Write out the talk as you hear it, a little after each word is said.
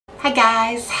Hi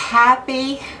guys,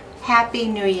 happy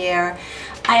New Year.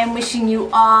 I am wishing you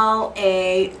all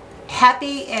a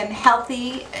happy and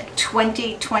healthy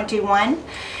 2021.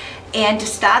 And to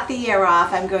start the year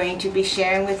off, I'm going to be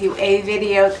sharing with you a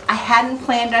video. I hadn't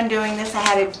planned on doing this. I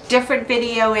had a different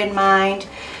video in mind,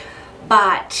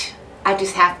 but I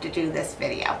just have to do this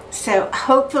video. So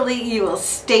hopefully you will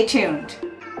stay tuned.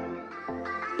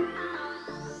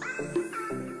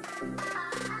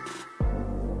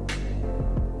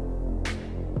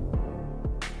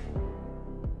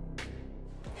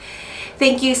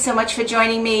 Thank you so much for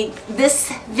joining me.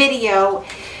 This video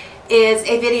is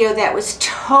a video that was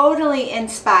totally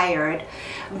inspired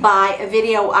by a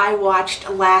video I watched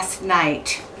last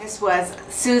night. This was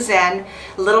Susan,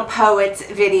 Little Poet's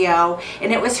video,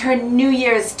 and it was her New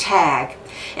Year's tag.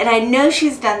 And I know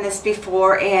she's done this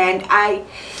before, and I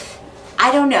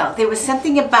don't know, there was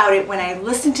something about it when I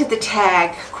listened to the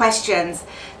tag questions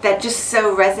that just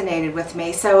so resonated with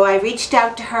me. So I reached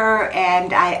out to her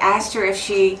and I asked her if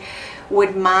she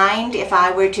would mind if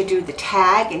I were to do the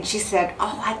tag, and she said,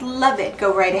 oh, I'd love it,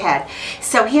 go right ahead.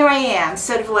 So here I am,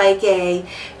 sort of like a,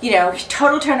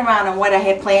 total turnaround on what I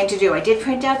had planned to do. I did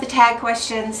print out the tag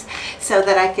questions so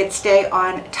that I could stay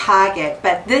on target,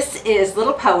 but this is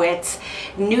Little Poet's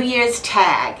New Year's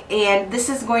tag, and this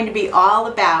is going to be all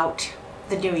about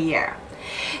the new year.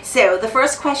 So the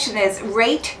first question is,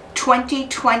 rate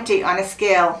 2020 on a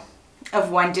scale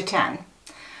of 1 to 10.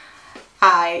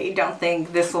 I don't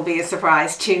think this will be a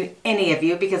surprise to any of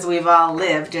you because we've all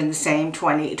lived in the same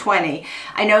 2020.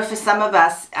 I know for some of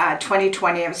us,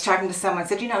 2020, I was talking to someone who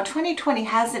said, 2020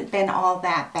 hasn't been all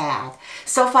that bad.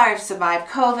 So far I've survived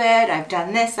COVID, I've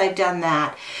done this, I've done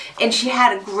that. And she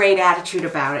had a great attitude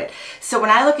about it. So when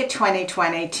I look at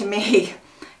 2020, to me,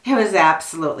 it was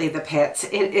absolutely the pits.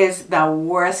 It is the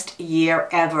worst year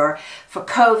ever for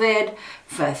COVID,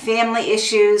 for family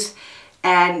issues,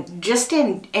 and just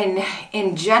in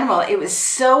general. It was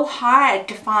so hard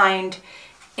to find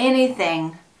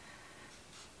anything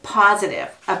positive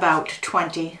about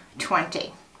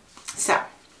 2020. So,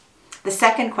 the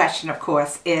second question, of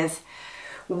course, is,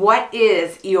 what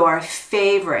is your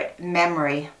favorite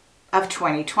memory of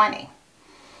 2020?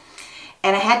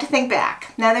 And I had to think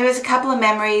back. Now, there was a couple of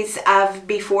memories of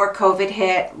before COVID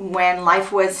hit, when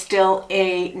life was still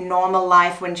a normal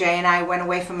life, when Jay and I went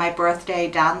away for my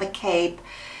birthday down the Cape.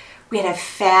 We had a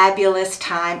fabulous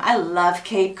time. I love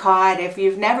Cape Cod. If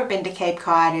you've never been to Cape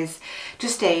Cod, it's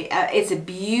just it's a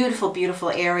beautiful, beautiful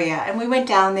area. And we went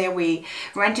down there, we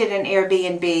rented an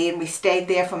Airbnb, and we stayed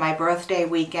there for my birthday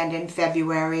weekend in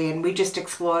February, and we just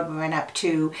explored. We went up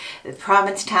to the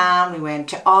Provincetown, we went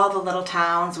to all the little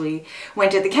towns, we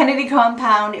went to the Kennedy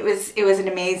compound. It was an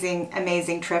amazing,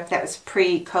 amazing trip. That was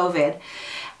pre-COVID.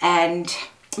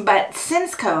 But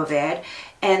since COVID,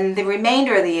 and the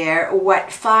remainder of the year,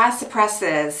 what far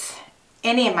suppresses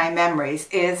any of my memories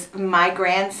is my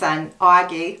grandson,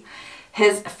 Augie,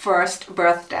 his first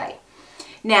birthday.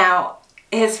 Now,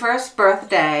 his first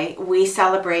birthday, we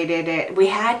celebrated it. We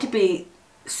had to be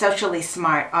socially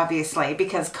smart, obviously,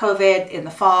 because COVID in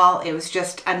the fall, it was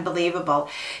just unbelievable.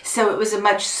 So it was a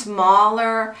much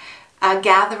smaller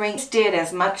gathering. Did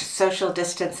as much social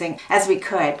distancing as we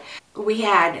could.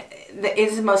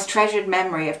 It's the most treasured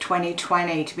memory of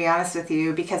 2020, to be honest with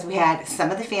you, because we had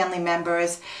some of the family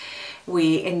members.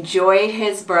 We enjoyed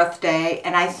his birthday,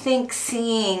 and I think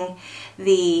seeing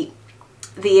the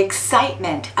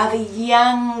excitement of a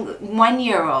young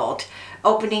one-year-old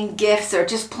opening gifts or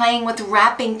just playing with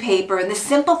wrapping paper, and the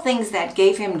simple things that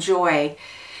gave him joy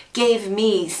gave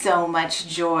me so much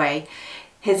joy.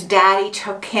 His daddy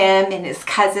took him and his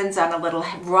cousins on a little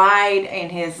ride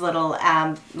in his little,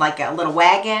 like a little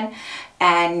wagon,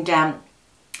 and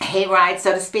hayride,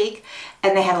 so to speak.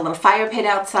 And they had a little fire pit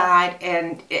outside,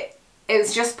 and it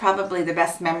was just probably the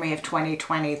best memory of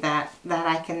 2020 that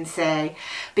I can say,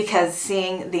 because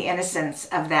seeing the innocence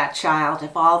of that child,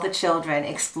 of all the children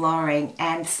exploring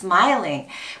and smiling.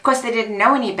 Of course, they didn't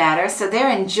know any better, so they're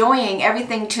enjoying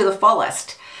everything to the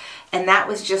fullest. And that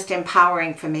was just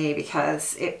empowering for me,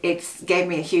 because it gave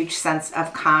me a huge sense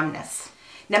of calmness.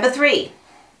 Number 3,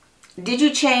 did you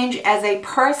change as a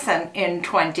person in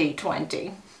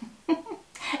 2020?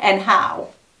 And how?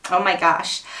 Oh my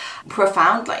gosh,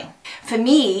 profoundly. For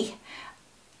me,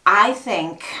 I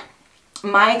think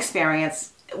my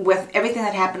experience with everything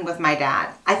that happened with my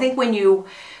dad, I think when you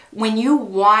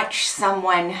watch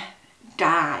someone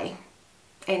die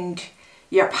and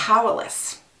you're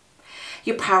powerless,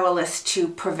 you're powerless to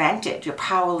prevent it. You're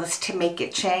powerless to make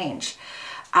it change.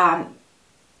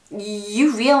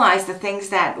 You realize the things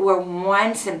that were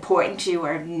once important to you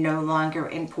are no longer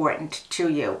important to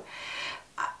you.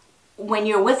 when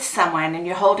you're with someone and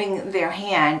you're holding their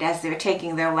hand as they're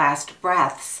taking their last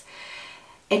breaths,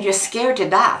 and you're scared to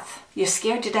death. You're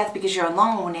scared to death because you're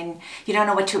alone and you don't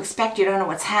know what to expect. You don't know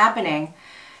what's happening.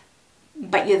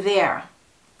 But you're there.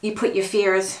 You put your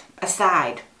fears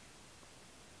aside.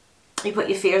 You put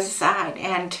your fears aside.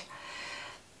 And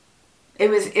it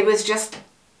was just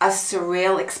a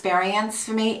surreal experience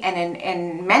for me. And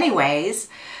in many ways,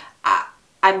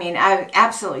 I mean, I'm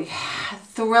absolutely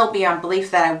thrilled beyond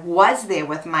belief that I was there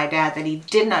with my dad, that he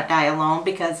did not die alone,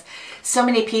 because so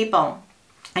many people,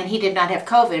 and he did not have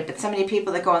COVID, but so many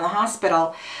people that go in the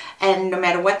hospital, and no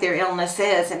matter what their illness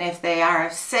is, and if they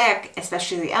are sick,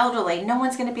 especially the elderly, no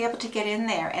one's going to be able to get in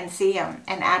there and see them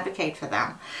and advocate for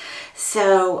them.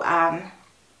 So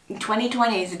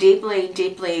 2020 has deeply,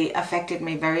 deeply affected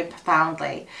me very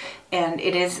profoundly. And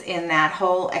it is in that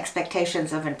whole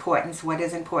expectations of importance, what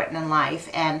is important in life,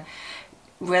 and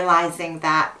realizing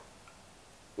that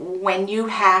when you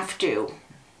have to,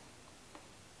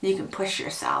 you can push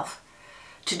yourself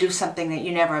to do something that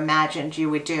you never imagined you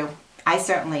would do. I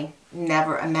certainly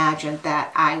never imagined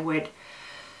that I would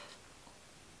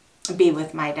be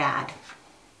with my dad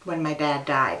when my dad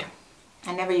died.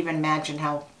 I never even imagined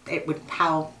how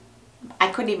I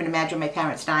couldn't even imagine my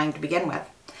parents dying to begin with.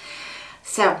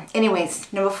 So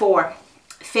anyways, number 4,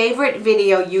 favorite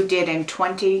video you did in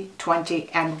 2020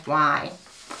 and why?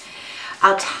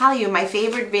 I'll tell you, my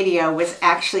favorite video was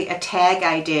actually a tag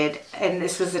I did, and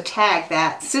this was a tag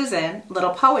that Susan, little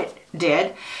poet,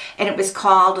 did, and it was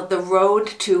called The Road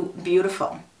to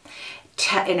Beautiful.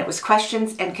 And it was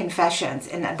questions and confessions.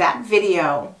 And that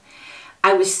video,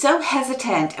 I was so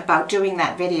hesitant about doing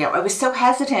that video. I was so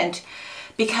hesitant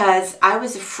because I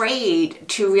was afraid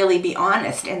to really be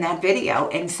honest in that video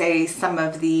and say some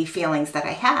of the feelings that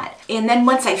I had. And then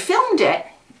once I filmed it,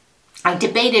 I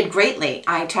debated greatly.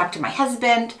 I talked to my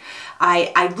husband.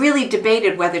 I really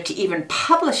debated whether to even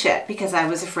publish it because I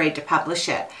was afraid to publish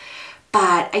it.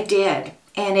 But I did.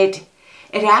 And it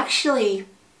actually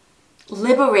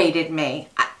liberated me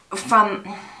from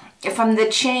the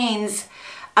chains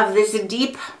of this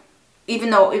deep,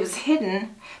 even though it was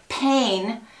hidden,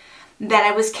 pain that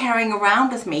I was carrying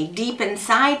around with me, deep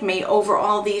inside me over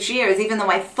all these years. Even though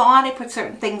I thought I put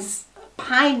certain things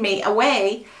behind me,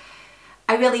 away,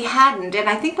 I really hadn't. And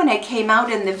I think when I came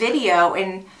out in the video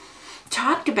and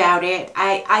talked about it,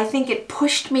 I think it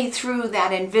pushed me through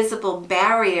that invisible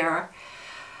barrier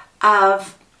that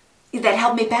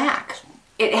held me back.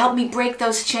 It helped me break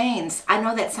those chains. I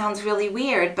know that sounds really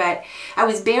weird, but I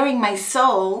was bearing my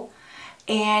soul,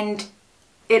 and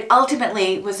it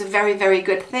ultimately was a very, very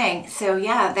good thing. So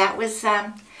yeah, that was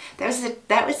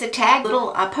the tag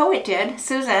little poet did,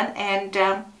 Susan, and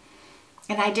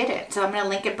I did it. So I'm going to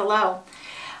link it below.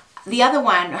 The other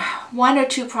one or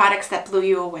two products that blew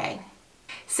you away.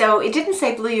 So it didn't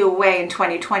say blew you away in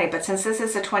 2020, but since this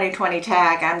is a 2020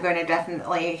 tag, I'm going to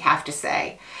definitely have to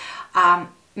say,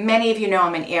 many of you know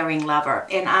I'm an earring lover,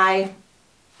 and I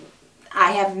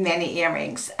have many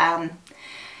earrings.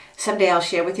 Someday I'll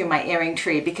share with you my earring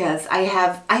tree, because I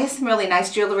have some really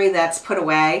nice jewelry that's put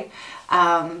away.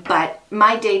 But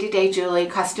my day-to-day jewelry,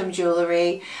 custom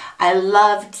jewelry, I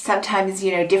love sometimes,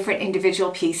 you know, different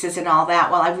individual pieces and all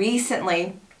that. Well, I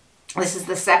recently, this is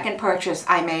the second purchase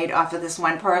I made off of this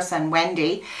one person,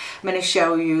 Wendy. I'm going to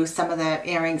show you some of the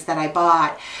earrings that I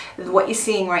bought. What you're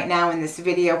seeing right now in this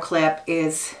video clip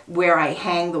is where I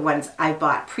hang the ones I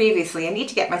bought previously. I need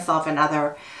to get myself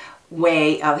another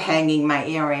way of hanging my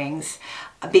earrings,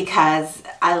 because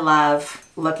I love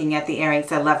looking at the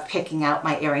earrings. I love picking out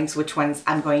my earrings, which ones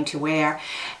I'm going to wear.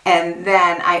 And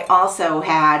then I also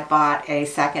had bought a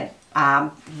second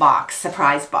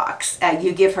surprise box.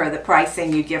 You give her the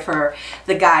pricing, you give her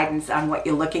the guidance on what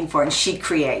you're looking for, and she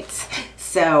creates.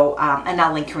 So, and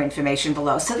I'll link her information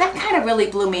below. So that kind of really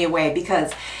blew me away,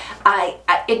 because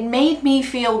it made me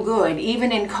feel good,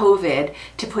 even in COVID,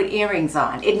 to put earrings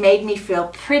on. It made me feel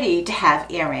pretty to have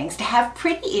earrings. To have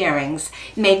pretty earrings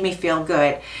made me feel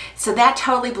good. So that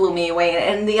totally blew me away.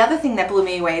 And the other thing that blew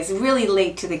me away is really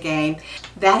late to the game.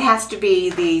 That has to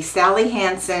be the Sally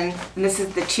Hansen, and this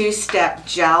is the 2-step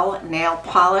gel nail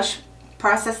polish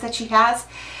process that she has.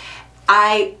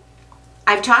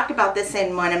 I've talked about this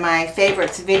in one of my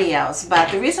favorites videos,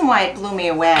 but the reason why it blew me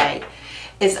away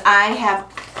is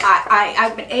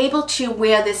I've been able to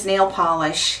wear this nail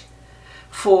polish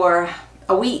for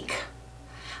a week.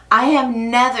 I have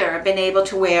never been able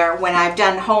to wear, when I've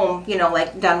done home, you know,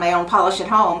 like done my own polish at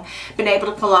home, been able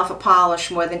to pull off a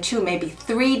polish more than 2, maybe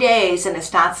 3 days, and it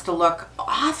starts to look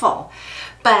awful.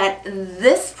 But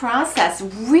this process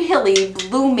really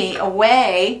blew me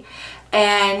away,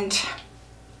 and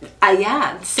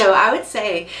Yeah, so I would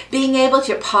say being able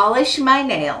to polish my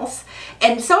nails,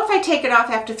 and so if I take it off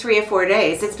after 3 or 4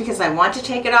 days, it's because I want to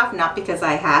take it off, not because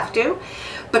I have to.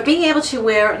 But being able to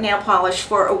wear nail polish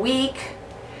for a week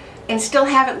and still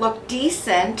have it look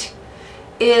decent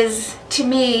is, to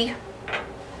me,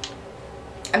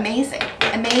 amazing,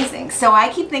 amazing. So I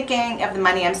keep thinking of the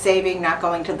money I'm saving, not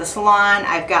going to the salon.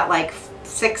 I've got like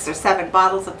 6 or 7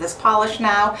 bottles of this polish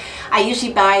now. I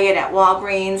usually buy it at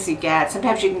Walgreens.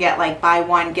 Sometimes you can get like buy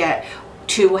one, get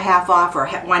 2 half off, or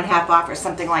 1 half off, or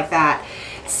something like that.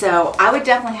 So I would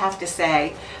definitely have to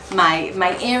say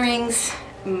my earrings,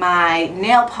 my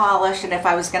nail polish, and if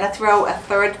I was going to throw a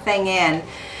third thing in,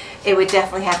 it would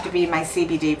definitely have to be my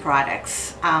CBD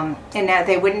products. And now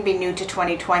they wouldn't be new to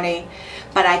 2020,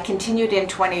 but I continued in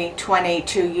 2020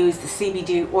 to use the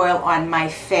CBD oil on my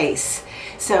face.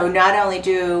 So not only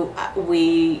do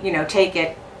we, take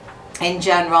it in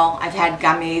general, I've had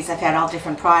gummies, I've had all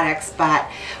different products, but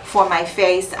for my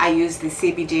face, I use the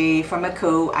CBD from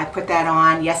Monika. I put that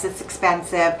on. Yes, it's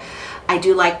expensive. I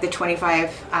do like the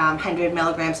 2,500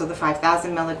 milligrams or the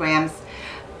 5,000 milligrams.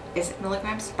 Is it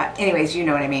milligrams? But anyways, you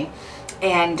know what I mean.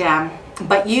 And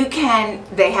but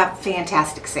they have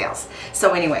fantastic sales.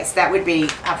 So anyways, that would be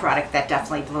a product that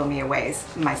definitely blew me away, is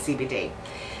my CBD.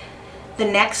 The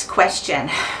next question: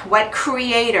 what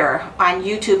creator on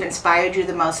YouTube inspired you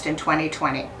the most in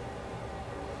 2020?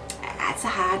 That's a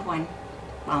hard one.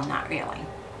 Well, not really.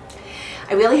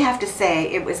 I really have to say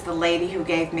it was the lady who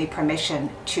gave me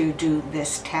permission to do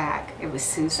this tag. It was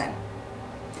Susan.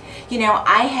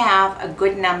 I have a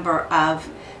good number of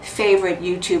favorite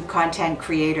YouTube content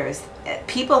creators,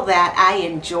 people that I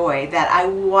enjoy, that I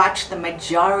watch the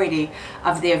majority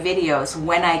of their videos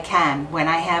when I can, when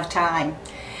I have time.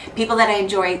 People that I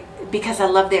enjoy because I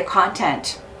love their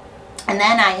content. And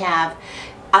then I have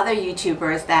other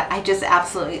YouTubers that I just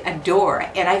absolutely adore,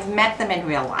 and I've met them in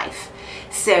real life.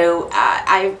 So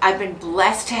I've been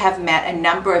blessed to have met a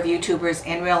number of YouTubers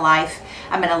in real life.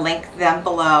 I'm going to link them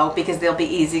below because they'll be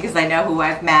easy because I know who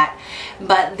I've met.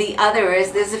 But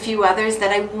there's a few others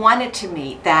that I wanted to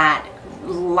meet, that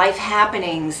life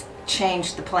happenings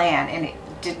changed the plan and it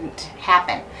didn't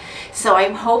happen. So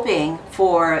I'm hoping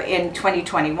in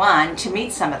 2021 to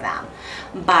meet some of them.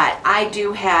 But I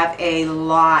do have a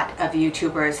lot of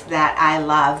YouTubers that I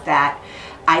love, that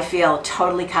I feel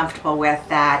totally comfortable with,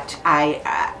 that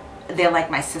they're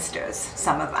like my sisters,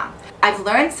 some of them. I've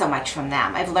learned so much from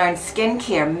them. I've learned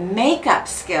skincare, makeup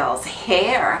skills,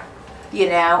 hair,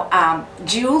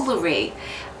 jewelry.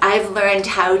 I've learned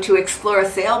how to explore a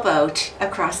sailboat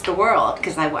across the world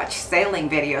because I watch sailing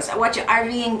videos. I watch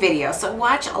RVing videos, so I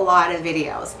watch a lot of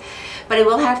videos. But I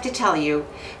will have to tell you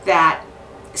that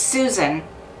Susan,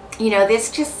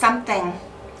 there's just something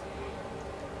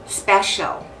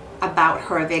special about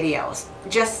her videos.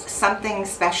 Just something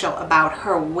special about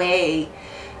her way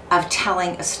of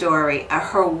telling a story,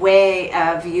 her way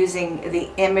of using the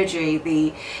imagery,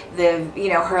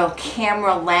 her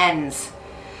camera lens.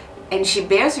 And she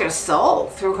bears her soul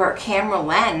through her camera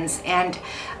lens. And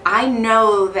I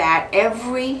know that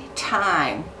every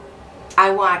time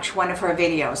I watch one of her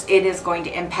videos, it is going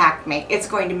to impact me. It's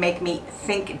going to make me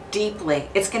think deeply.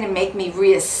 It's going to make me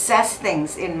reassess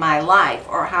things in my life,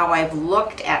 or how I've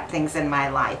looked at things in my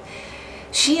life.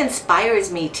 She inspires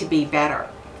me to be better.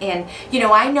 And,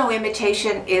 I know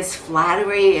imitation is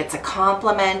flattery, it's a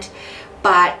compliment,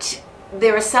 but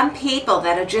there are some people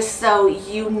that are just so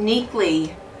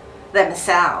uniquely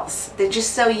themselves. They're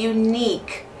just so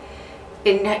unique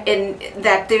in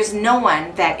that there's no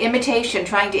one, that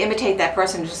trying to imitate that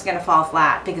person is just going to fall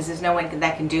flat, because there's no one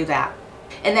that can do that.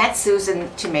 And that's Susan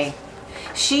to me.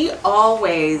 She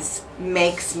always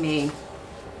makes me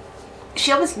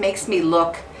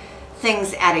look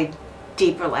things at a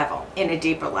deeper level,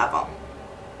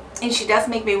 And she does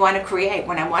make me want to create.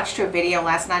 When I watched her video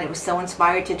last night, I was so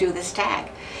inspired to do this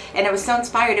tag. And I was so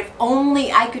inspired, if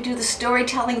only I could do the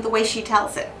storytelling the way she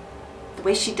tells it, the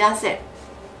way she does it.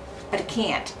 But I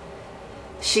can't.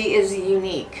 She is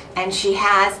unique, and she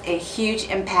has a huge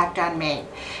impact on me.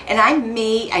 And I'm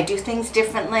me, I do things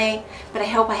differently, but I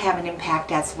hope I have an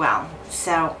impact as well.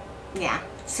 So, yeah,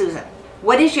 Susan.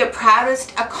 What is your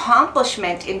proudest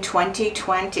accomplishment in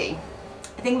 2020?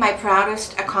 I think my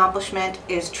proudest accomplishment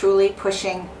is truly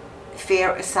pushing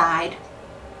fear aside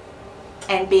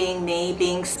and being me,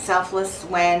 being selfless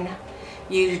when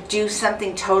you do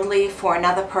something totally for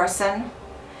another person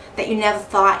that you never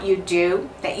thought you'd do,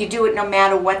 that you do it no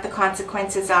matter what the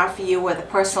consequences are for you or the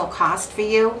personal cost for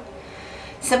you.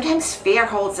 Sometimes fear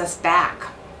holds us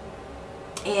back.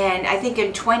 And I think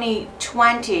in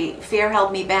 2020, fear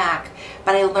held me back,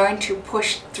 but I learned to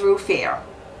push through fear.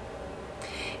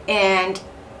 And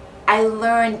I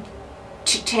learned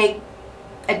to take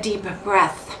a deeper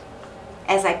breath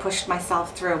as I pushed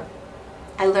myself through.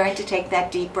 I learned to take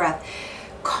that deep breath,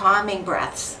 calming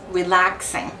breaths,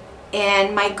 relaxing.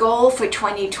 And my goal for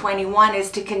 2021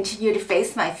 is to continue to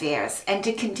face my fears and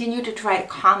to continue to try to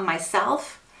calm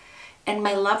myself and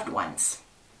my loved ones.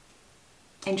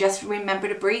 And just remember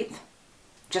to breathe.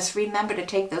 Just remember to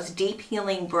take those deep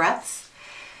healing breaths,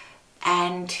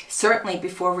 and certainly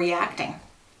before reacting.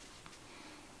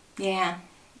 Yeah.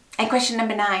 And question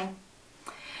number 9.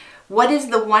 What is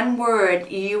the one word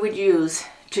you would use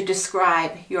to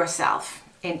describe yourself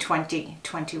in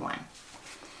 2021?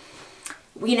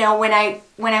 You know, when I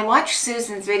watched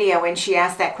Susan's video and she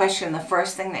asked that question, the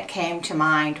first thing that came to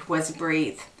mind was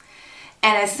breathe.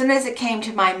 And as soon as it came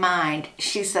to my mind,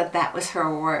 she said that was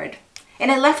her word.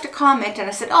 And I left a comment and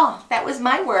I said, oh, that was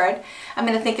my word. I'm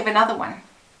going to think of another one.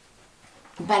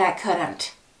 But I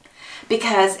couldn't.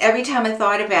 Because every time I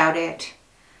thought about it,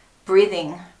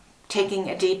 breathing, taking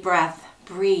a deep breath,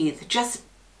 breathe, just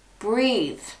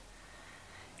breathe,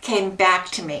 came back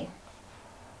to me.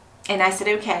 And I said,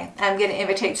 okay, I'm going to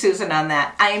imitate Susan on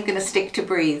that. I am going to stick to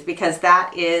breathe, because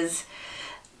that is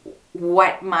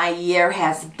what my year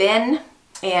has been,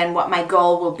 and what my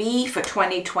goal will be for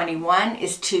 2021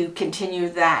 is to continue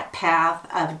that path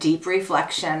of deep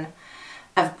reflection,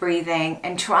 of breathing,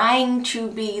 and trying to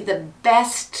be the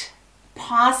best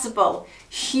possible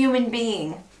human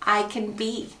being I can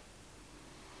be.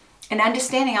 And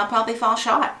understanding I'll probably fall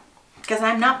short, because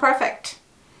I'm not perfect.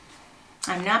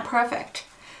 I'm not perfect.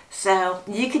 So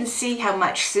you can see how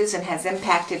much Susan has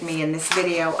impacted me in this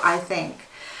video, I think.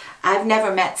 I've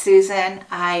never met Susan.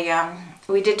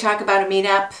 We did talk about a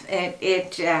meetup,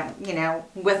 you know,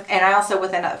 and I also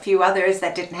with a few others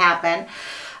that didn't happen.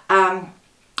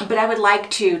 But I would like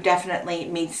to definitely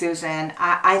meet Susan.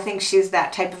 I think she's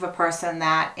that type of a person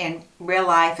that in real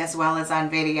life as well as on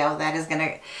video, that is going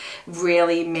to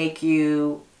really make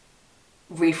you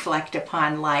reflect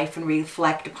upon life and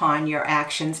reflect upon your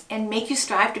actions and make you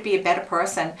strive to be a better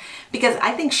person, because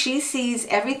I think she sees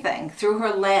everything through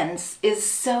her lens is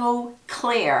so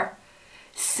clear,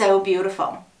 so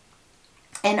beautiful.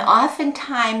 And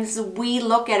oftentimes we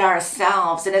look at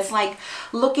ourselves and it's like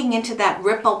looking into that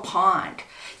ripple pond.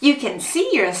 You can see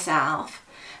yourself,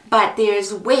 but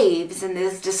there's waves and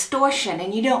there's distortion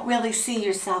and you don't really see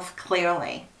yourself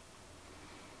clearly.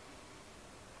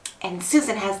 And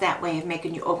Susan has that way of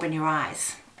making you open your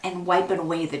eyes and wiping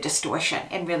away the distortion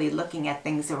and really looking at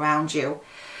things around you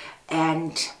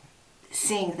and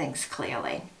seeing things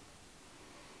clearly.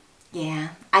 Yeah,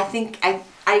 I think, I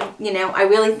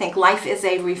really think life is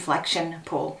a reflection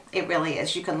pool. It really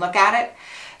is. You can look at it,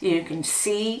 you can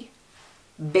see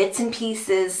bits and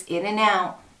pieces in and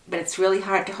out, but it's really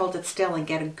hard to hold it still and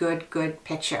get a good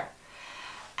picture.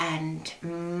 And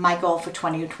my goal for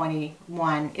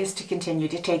 2021 is to continue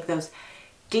to take those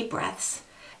deep breaths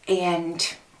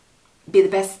and be the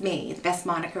best me, the best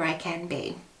Monika I can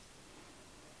be.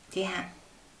 Yeah.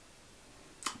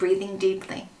 Breathing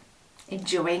deeply,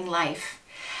 enjoying life.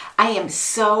 I am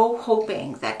so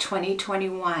hoping that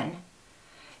 2021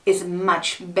 is a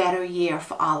much better year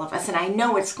for all of us. And I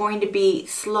know it's going to be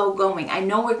slow going. I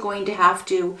know we're going to have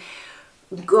to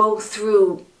go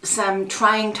through some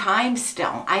trying times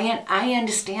still. I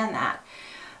understand that.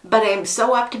 But I'm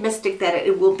so optimistic that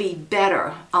it will be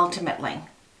better ultimately.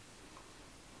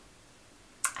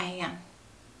 I am.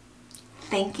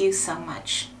 Thank you so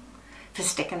much for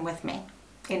sticking with me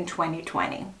in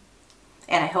 2020.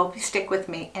 And I hope you stick with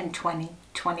me in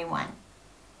 2021.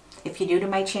 If you're new to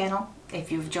my channel,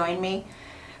 if you've joined me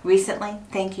recently,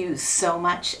 thank you so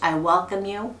much. I welcome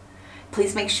you.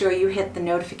 Please make sure you hit the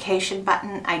notification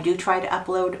button. I do try to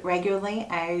upload regularly.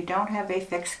 I don't have a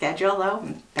fixed schedule though, I'm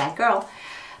a bad girl,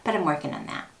 but I'm working on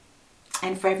that.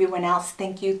 And for everyone else,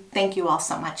 thank you all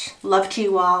so much. Love to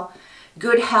you all.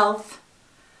 Good health,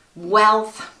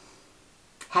 wealth.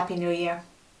 Happy New Year.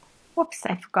 Whoops,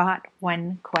 I forgot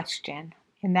one question.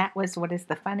 And that was, what is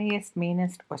the funniest,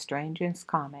 meanest, or strangest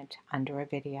comment under a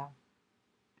video?